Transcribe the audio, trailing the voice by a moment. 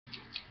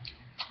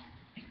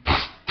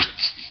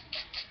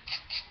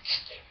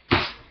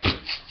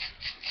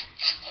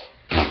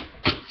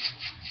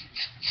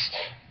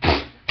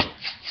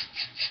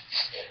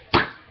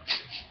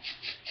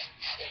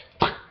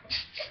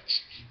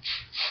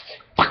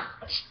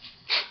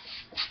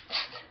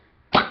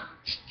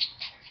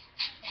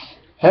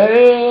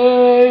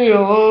Hey,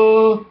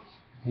 oh,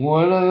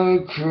 what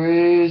a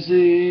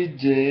crazy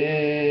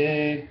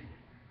day.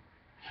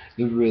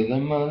 The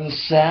rhythm of the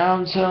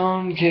sound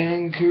tone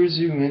can cruise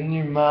you in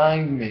your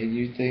mind, make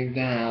you think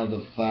that how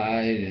the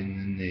fight in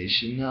the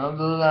nation of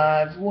the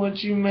life.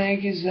 What you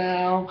make is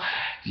how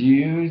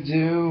you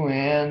do,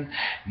 and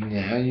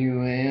now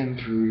you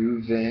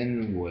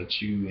improving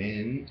what you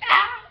in.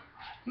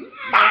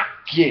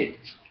 Market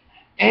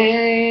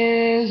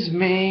is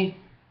me.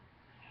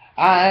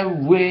 I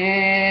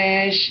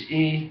wish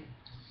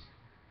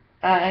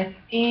I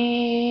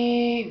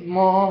eat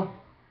more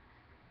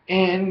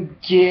and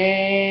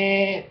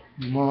get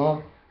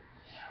more.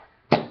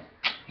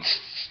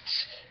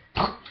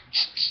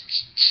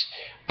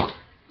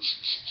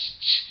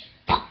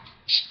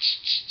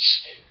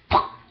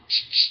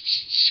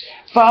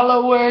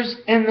 Followers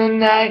in the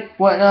night,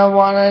 what I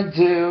wanna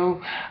do,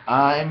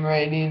 I'm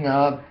rating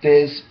up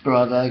this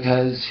brother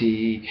 'cause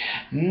he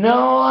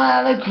know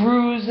how to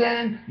cruise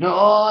and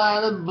know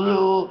how to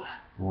blue.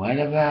 What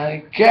about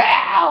a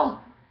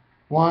girl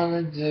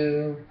wanna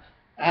do?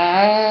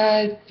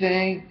 I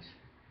think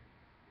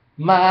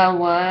my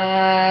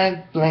wife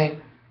blink.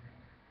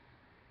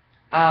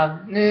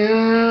 I'm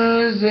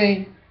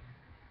losing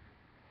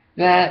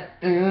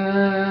that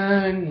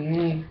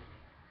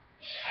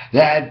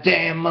that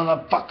damn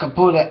motherfucker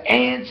put an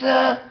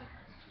answer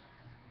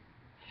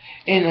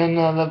in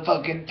another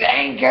fucking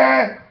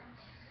tanker.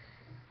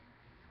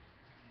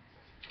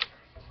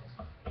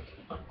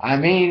 I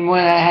mean,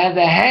 when I had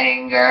the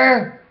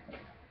hanger.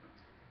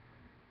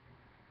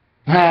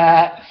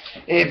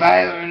 If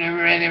I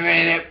ever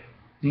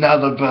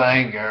another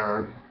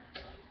banger.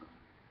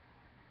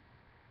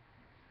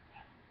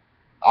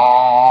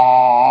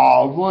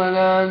 Oh, what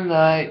a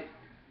night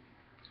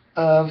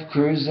of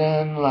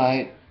cruising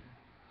light.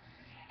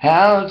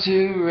 How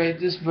to rate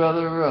this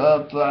brother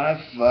up,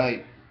 I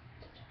fight.